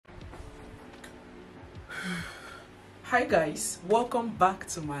Hi guys, welcome back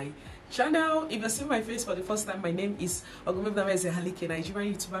to my channel. If you're seeing my face for the first time, my name is OGOM'S, a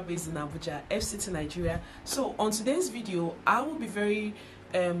Nigerian YouTuber based in Abuja, FCT, Nigeria. So on today's video, I will be very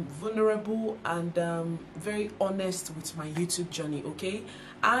vulnerable and very honest with my YouTube journey, okay?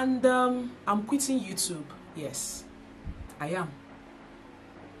 And I'm quitting YouTube. Yes, I am.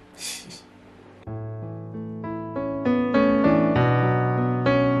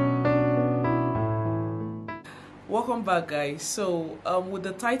 Welcome back, guys. So with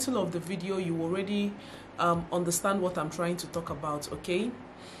the title of the video, you already understand what I'm trying to talk about, okay?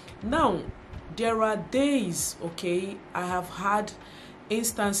 Now there are days, okay, I have had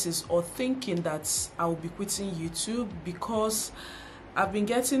instances or thinking that I will be quitting YouTube because I've been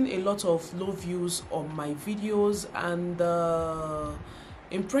getting a lot of low views on my videos, and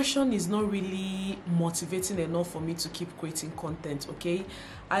impression is not really motivating enough for me to keep creating content, okay?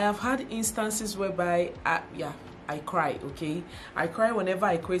 I have had instances whereby I cry, okay? I cry whenever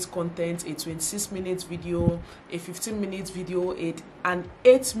I create content, a 26-minute video, a 15-minute video, an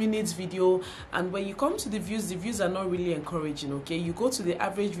 8-minute video, and when you come to the views are not really encouraging, okay? You go to the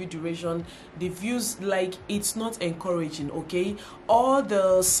average view duration, the views, like, it's not encouraging, okay? All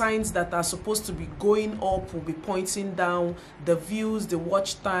the signs that are supposed to be going up will be pointing down: the views, the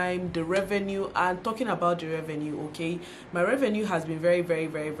watch time, the revenue. And talking about the revenue, okay, my revenue has been very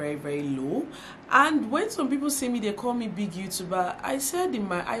low. And when some people see me, they call me big YouTuber.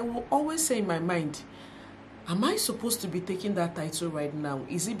 I will always say in my mind, am I supposed to be taking that title right now?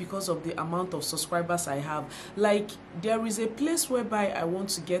 Is it because of the amount of subscribers I have? Like, there is a place whereby I want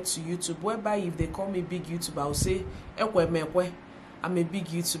to get to YouTube, whereby if they call me big YouTuber, I'll say, I'm a big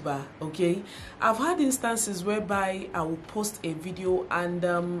YouTuber, okay? I've had instances whereby I will post a video and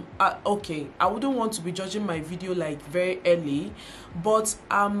okay, I wouldn't want to be judging my video like very early, but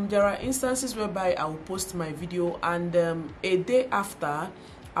there are instances whereby I will post my video and a day after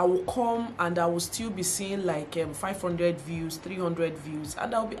I will come and I will still be seeing like 500 views, 300 views,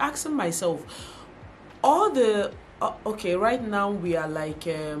 and I'll be asking myself, all the okay, right now we are like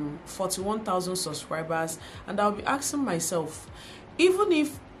 41,000 subscribers, and I'll be asking myself, even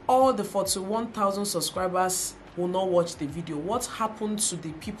if all the 41,000 subscribers will not watch the video, what happened to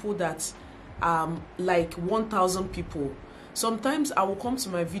the people that like 1,000 people? Sometimes I will come to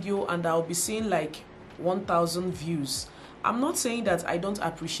my video and I'll be seeing like 1,000 views. I'm not saying that I don't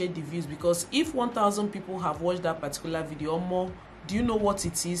appreciate the views, because if 1,000 people have watched that particular video or more, do you know what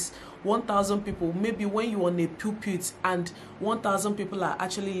it is? 1,000 people, maybe when you're on a pulpit and 1,000 people are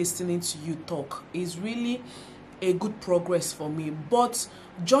actually listening to you talk, is really a good progress for me. But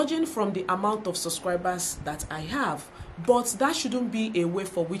judging from the amount of subscribers that I have, but that shouldn't be a way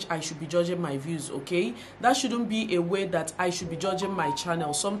for which I should be judging my views, okay? That shouldn't be a way that I should be judging my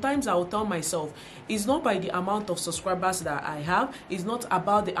channel. Sometimes I will tell myself, it's not by the amount of subscribers that I have, it's not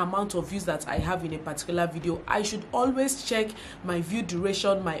about the amount of views that I have in a particular video. I should always check my view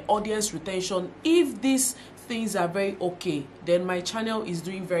duration, my audience retention. If these things are very okay, then my channel is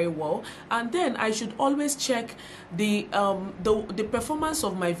doing very well. And then I should always check the performance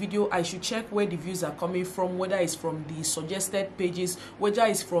of my video. I should check where the views are coming from, whether it's from the suggested pages, whether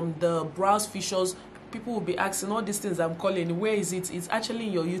it's from the browse features. People will be asking all these things I'm calling, where is it? It's actually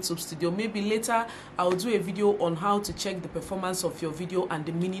in your YouTube studio. Maybe later I'll do a video on how to check the performance of your video and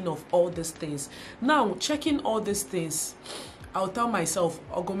the meaning of all these things. Now, checking all these things, I'll tell myself,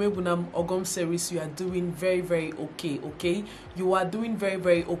 OGOM'S series, you are doing very okay, okay? You are doing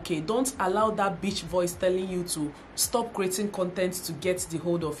very okay. Don't allow that bitch voice telling you to stop creating content to get the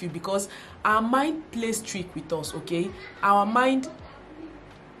hold of you, because our mind plays trick with us, okay? Our mind,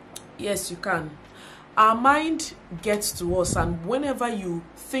 yes, you can. Our mind gets to us, and whenever you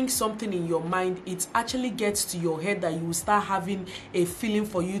think something in your mind, it actually gets to your head that you will start having a feeling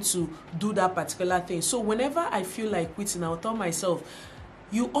for you to do that particular thing. So whenever I feel like quitting, I'll tell myself,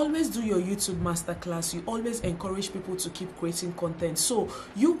 you always do your YouTube masterclass, you always encourage people to keep creating content. So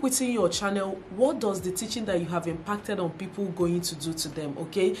you quitting your channel, what does the teaching that you have impacted on people going to do to them,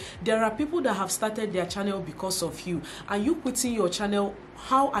 okay? There are people that have started their channel because of you, and you quitting your channel,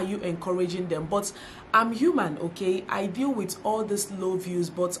 how are you encouraging them? But I'm human, okay? I deal with all these low views,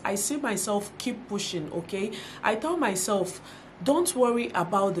 but I see myself keep pushing, okay? I tell myself, don't worry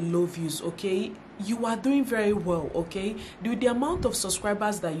about the low views, okay? you are doing very well, okay? With the amount of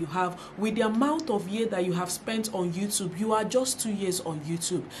subscribers that you have, with the amount of year that you have spent on YouTube, you are just 2 years on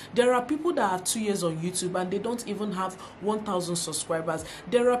YouTube. There are people that have 2 years on YouTube and they don't even have 1,000 subscribers.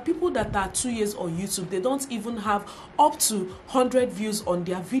 There are people that are 2 years on YouTube, they don't even have up to 100 views on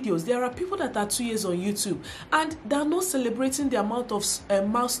their videos. There are people that are 2 years on YouTube and they're not celebrating the amount of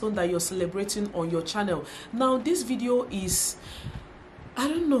milestone that you're celebrating on your channel. Now this video is, I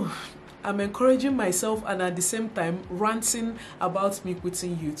don't know, I'm encouraging myself and at the same time ranting about me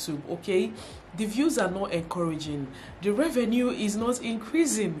quitting YouTube, okay? The views are not encouraging. The revenue is not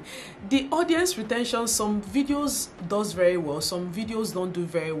increasing. The audience retention, some videos does very well, some videos don't do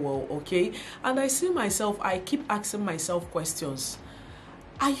very well, okay? And I see myself, I keep asking myself questions.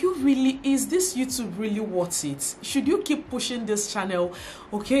 Are you really, is this YouTube really worth it? Should you keep pushing this channel?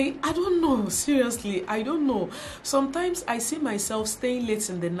 Okay, I don't know, seriously, I don't know. Sometimes I see myself staying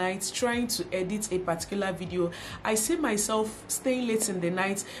late in the night trying to edit a particular video. I see myself staying late in the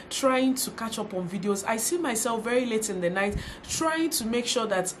night trying to catch up on videos. I see myself very late in the night trying to make sure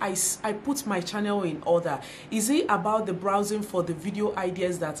that I put my channel in order. Is it about the browsing for the video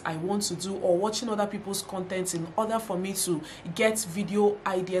ideas that I want to do, or watching other people's content in order for me to get video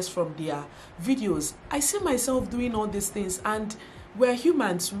ideas from their videos? I see myself doing all these things, and we're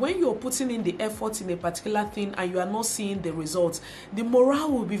humans. When you're putting in the effort in a particular thing and you are not seeing the results, the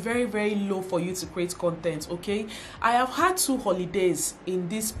morale will be very, very low for you to create content, okay? I have had 2 holidays in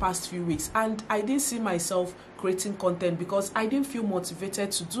these past few weeks and I didn't see myself creating content because I didn't feel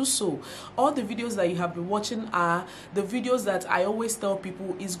motivated to do so. All the videos that you have been watching are the videos that I always tell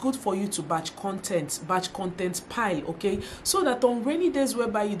people is good for you to batch content pile, okay? So that on rainy days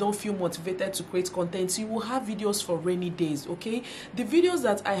whereby you don't feel motivated to create content, you will have videos for rainy days, okay? The videos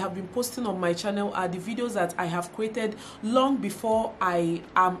that I have been posting on my channel are the videos that I have created long before I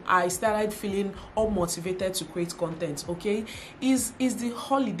started feeling unmotivated to create content, okay? Is the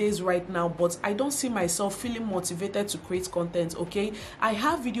holidays right now, but I don't see myself feeling motivated to create content, okay? I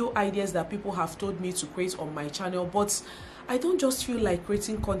have video ideas that people have told me to create on my channel, but I don't just feel like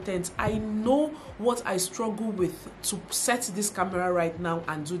creating content. I know what I struggle with to set this camera right now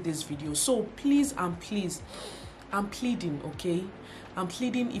and do this video. So please and please, I'm pleading, okay? I'm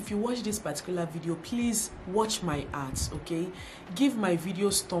pleading, if you watch this particular video, please watch my ads, okay? Give my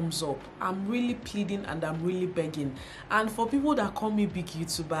videos thumbs up. I'm really pleading and I'm really begging. And for people that call me big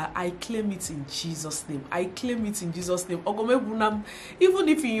YouTuber, I claim it in Jesus' name. I claim it in Jesus' name. Ogome Bunam, even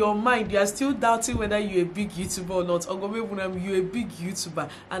if in your mind you are still doubting whether you're a big YouTuber or not, Ogome Bunam, you're a big YouTuber,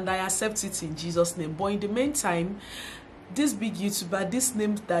 and I accept it in Jesus' name. But in the meantime, this big YouTuber, this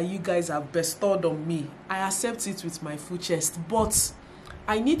name that you guys have bestowed on me, I accept it with my full chest. But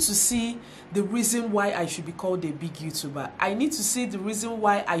I need to see the reason why I should be called a big YouTuber. I need to see the reason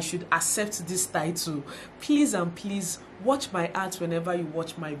why I should accept this title. Please and please watch my ads whenever you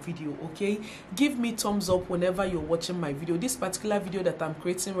watch my video, okay? Give me thumbs up whenever you're watching my video. This particular video that I'm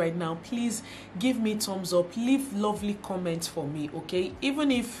creating right now, please give me thumbs up. Leave lovely comments for me, okay?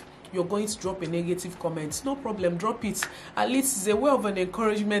 Even if you're going to drop a negative comment, no problem, drop it. At least it's a way of an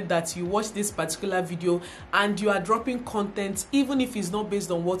encouragement that you watch this particular video and you are dropping content, even if it's not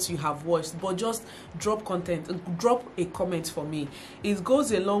based on what you have watched, but just drop content, drop a comment for me. It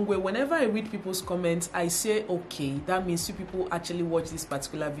goes a long way. Whenever I read people's comments, I say, okay, that means you people actually watch this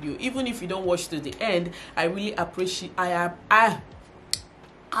particular video. Even if you don't watch to the end, I really appreciate,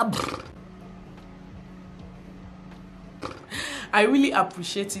 I really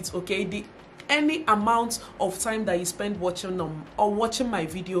appreciate it, okay? Any amount of time that you spend watching my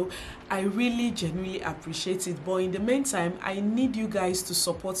video, I really genuinely appreciate it. But in the meantime, I need you guys to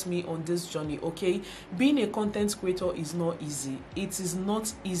support me on this journey, okay? Being a content creator is not easy. It is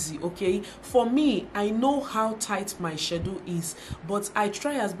not easy, okay? For me, I know how tight my schedule is, but I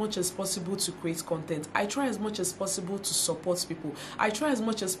try as much as possible to create content. I try as much as possible to support people. I try as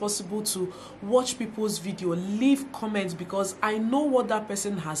much as possible to watch people's video, leave comments, because I know what that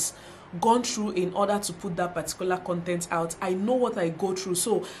person has gone through in order to put that particular content out. I know what I go through,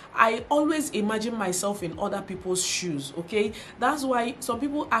 so I always imagine myself in other people's shoes, okay? That's why some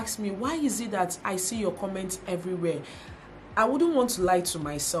people ask me, why is it that I see your comments everywhere? I wouldn't want to lie to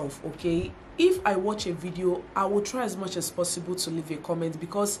myself, okay? If I watch a video, I will try as much as possible to leave a comment,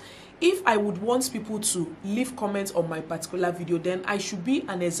 because if I would want people to leave comments on my particular video, then I should be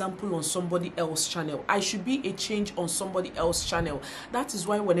an example on somebody else's channel. I should be a change on somebody else's channel. That is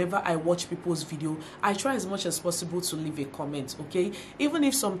why whenever I watch people's video, I try as much as possible to leave a comment, okay? Even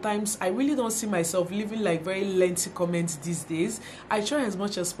if sometimes I really don't see myself leaving like very lengthy comments these days, I try as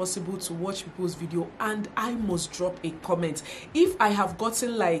much as possible to watch people's video and I must drop a comment. If I have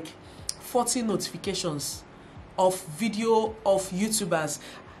gotten like 40 notifications of video of YouTubers.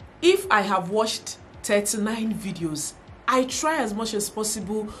 If I have watched 39 videos, I try as much as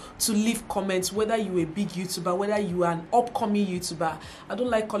possible to leave comments, whether you're a big YouTuber, whether you are an upcoming YouTuber. I don't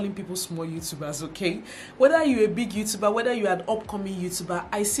like calling people small YouTubers, okay? Whether you're a big YouTuber, whether you're an upcoming YouTuber,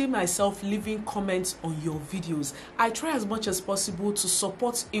 I see myself leaving comments on your videos. I try as much as possible to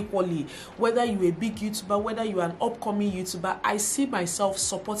support equally. Whether you're a big YouTuber, whether you're an upcoming YouTuber, I see myself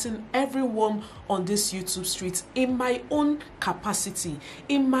supporting everyone on this YouTube street in my own capacity,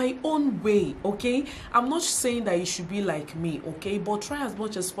 in my own way, okay? I'm not saying that you should be like me, okay, but try as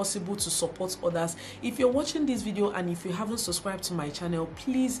much as possible to support others. If you're watching this video and if you haven't subscribed to my channel,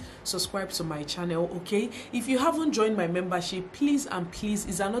 please subscribe to my channel, okay? If you haven't joined my membership, please and please,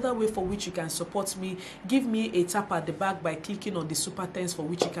 is another way for which you can support me. Give me a tap at the back by clicking on the super thanks, for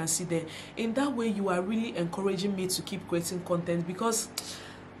which you can see there. In that way, you are really encouraging me to keep creating content, because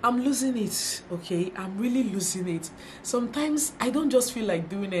I'm losing it, okay? I'm really losing it. Sometimes I don't just feel like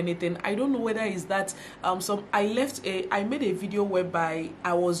doing anything. I don't know whether it's that I made a video whereby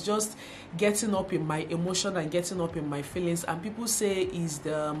I was just getting up in my emotion and getting up in my feelings, and people say is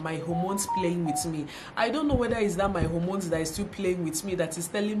my hormones playing with me. I don't know whether it's that my hormones that is still playing with me that is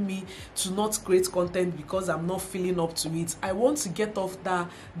telling me to not create content because I'm not feeling up to it. I want to get off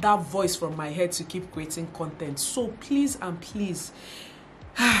that voice from my head to keep creating content. So please and please,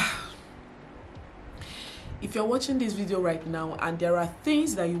 if you're watching this video right now and there are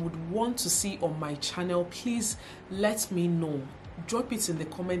things that you would want to see on my channel, please let me know. Drop it in the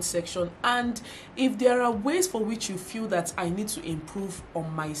comment section. And if there are ways for which you feel that I need to improve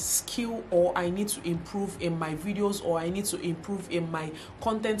on my skill, or I need to improve in my videos, or I need to improve in my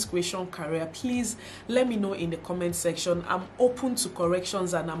content creation career, please let me know in the comment section. I'm open to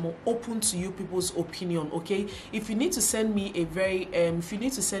corrections and I'm open to you people's opinion, okay? If you need to send me a DM,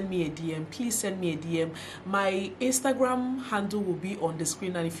 please send me a DM. My Instagram handle will be on the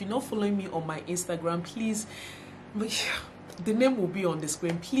screen, and if you're not following me on my Instagram, please, the name will be on the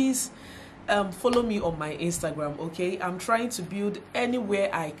screen. Please follow me on my Instagram, okay? I'm trying to build anywhere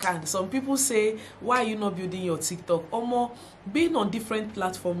I can. Some people say, why are you not building your TikTok? Omo, being on different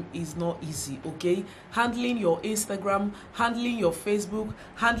platforms is not easy, okay? Handling your Instagram, handling your Facebook,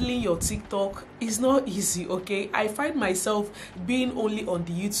 handling your TikTok is not easy, okay? I find myself being only on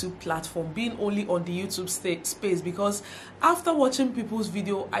the YouTube platform, being only on the YouTube space, because after watching people's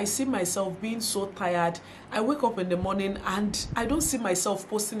video, I see myself being so tired. I wake up in the morning and I don't see myself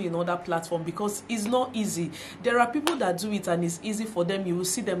posting in other platform because it's not easy. There are people that do it and it's easy for them. You will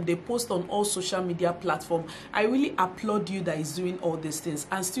see them, they post on all social media platforms. I really applaud you that is doing all these things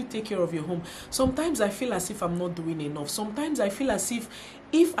and still take care of your home. Sometimes I feel as if I'm not doing enough. Sometimes I feel as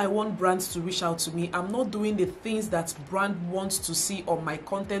if I want brands to reach out to me, I'm not doing the things that brand wants to see on my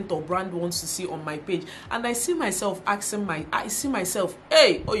content or brand wants to see on my page. And I see myself asking hey,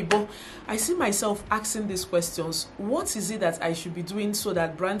 Oibo, I see myself asking these questions. What is it that I should be doing so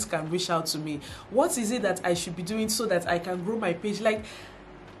that brands can reach out to me? What is it that I should be doing so that I can grow my page? Like,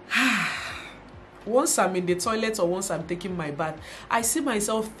 once I'm in the toilet or once I'm taking my bath, I see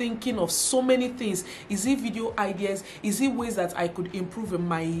myself thinking of so many things. Is it video ideas? Is it ways that I could improve in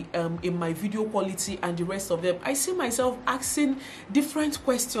my video quality and the rest of them? I see myself asking different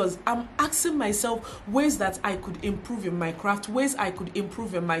questions. I'm asking myself ways that I could improve in my craft, ways I could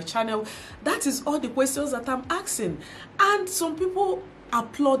improve in my channel. That is all the questions that I'm asking. And some people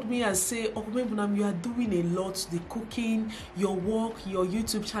applaud me and say, OGOM'S, you are doing a lot, the cooking, your work, your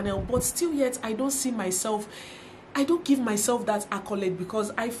YouTube channel, but still yet I don't see myself, I don't give myself that accolade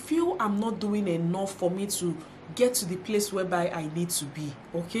because I feel I'm not doing enough for me to get to the place whereby I need to be,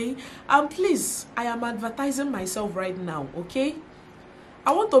 okay? And please, I am advertising myself right now, okay?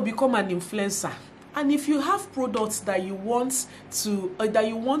 I want to become an influencer. And if you have products that you want to, that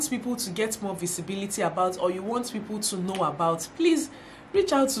you want people to get more visibility about, or you want people to know about, please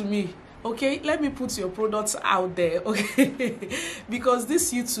reach out to me, okay? Let me put your products out there, okay? Because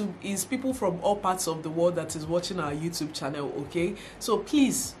this YouTube is people from all parts of the world that is watching our YouTube channel, okay? So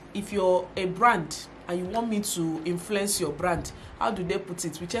please, if you're a brand and you want me to influence your brand, how do they put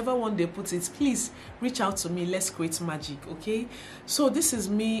it? Whichever one they put it, please reach out to me. Let's create magic, okay? So this is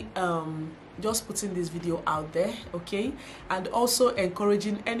me just putting this video out there, okay? And also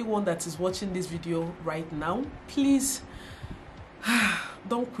encouraging anyone that is watching this video right now, please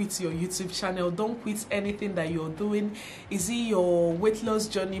don't quit your YouTube channel. Don't quit anything that you're doing. Is it your weight loss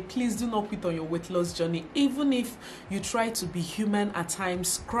journey? Please do not quit on your weight loss journey. Even if you try to be human at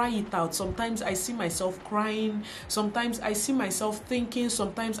times, cry it out. Sometimes I see myself crying. Sometimes I see myself thinking.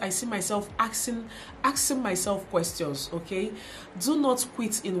 Sometimes I see myself asking myself questions, okay? Do not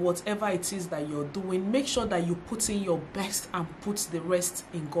quit in whatever it is that you're doing. Make sure that you put in your best and put the rest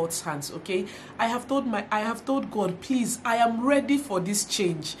in God's hands, okay? I have told God, please, I am ready for this change.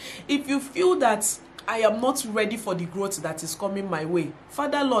 If you feel that I am not ready for the growth that is coming my way,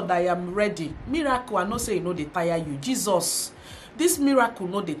 Father Lord, I am ready. Miracle, I not say you know they tire you. Jesus, this miracle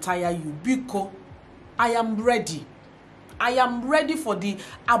no they tire you, because I am ready. I am ready for the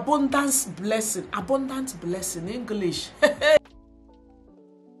abundant blessing English.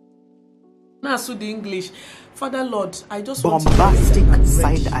 Now, so the English, Father Lord, I just want bombastic to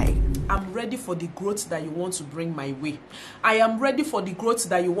side eye. I'm ready for the growth that you want to bring my way. I am ready for the growth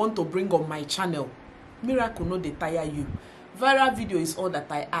that you want to bring on my channel. Miracle no dey tire you. Viral video is all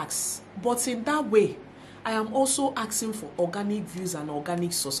that I ask. But in that way, I am also asking for organic views and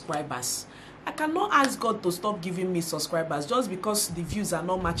organic subscribers. I cannot ask God to stop giving me subscribers just because the views are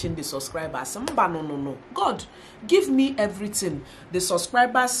not matching the subscribers. No. God, give me everything. The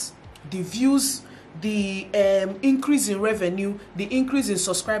subscribers, the views, the increase in revenue, the increase in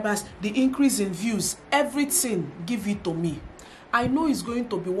subscribers, the increase in views, everything, give it to me. I know it's going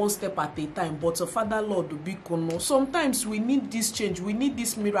to be one step at a time, but Father Lord will be kono. Sometimes we need this change, we need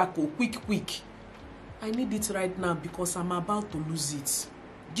this miracle quick. I need it right now because I'm about to lose it.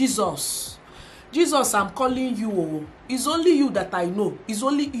 Jesus, I'm calling you. Oh. It's only you that I know. It's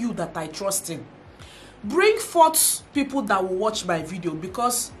only you that I trust in. Bring forth people that will watch my video,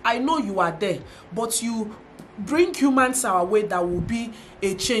 because I know you are there, but you bring humans our way that will be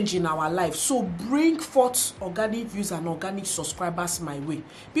a change in our life. So bring forth organic views and organic subscribers my way.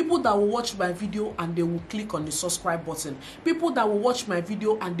 People that will watch my video and they will click on the subscribe button. People that will watch my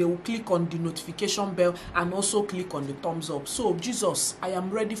video and they will click on the notification bell and also click on the thumbs up. So Jesus, I am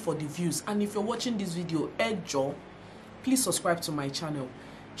ready for the views. And if you're watching this video, Joe, please subscribe to my channel.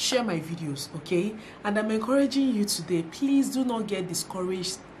 Share my videos, okay? And I'm encouraging you today, please do not get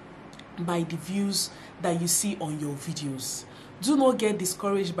discouraged by the views that you see on your videos. Do not get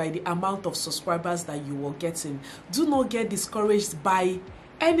discouraged by the amount of subscribers that you are getting. Do not get discouraged by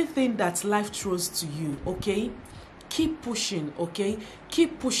anything that life throws to you, okay? Keep pushing, okay?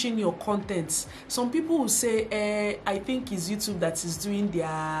 Keep pushing your contents. Some people will say, I think it's YouTube that is doing their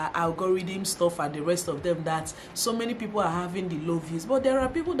algorithm stuff and the rest of them, that so many people are having the low views. But there are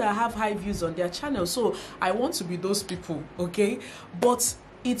people that have high views on their channel. So I want to be those people, okay? But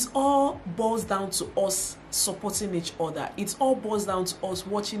it all boils down to us supporting each other. It all boils down to us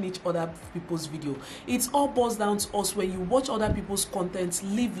watching each other people's video. It all boils down to us when you watch other people's content,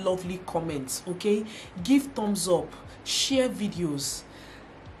 leave lovely comments, okay? Give thumbs up, share videos.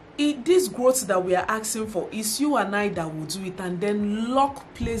 This growth that we are asking for is you and I that will do it, and then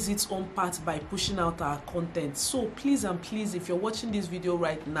luck plays its own part by pushing out our content. So please and please, if you're watching this video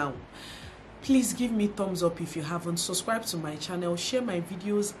right now, please give me thumbs up if you haven't. Subscribe to my channel, share my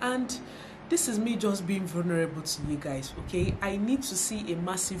videos, and this is me just being vulnerable to you guys, okay? I need to see a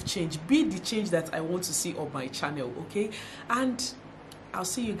massive change, be the change that I want to see on my channel, okay? And I'll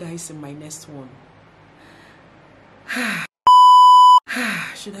see you guys in my next one.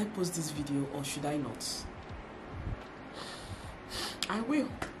 Should I post this video or should I not? I will.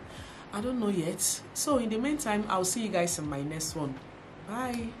 I don't know yet. So in the meantime, I'll see you guys in my next one.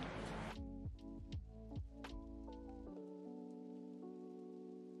 Bye.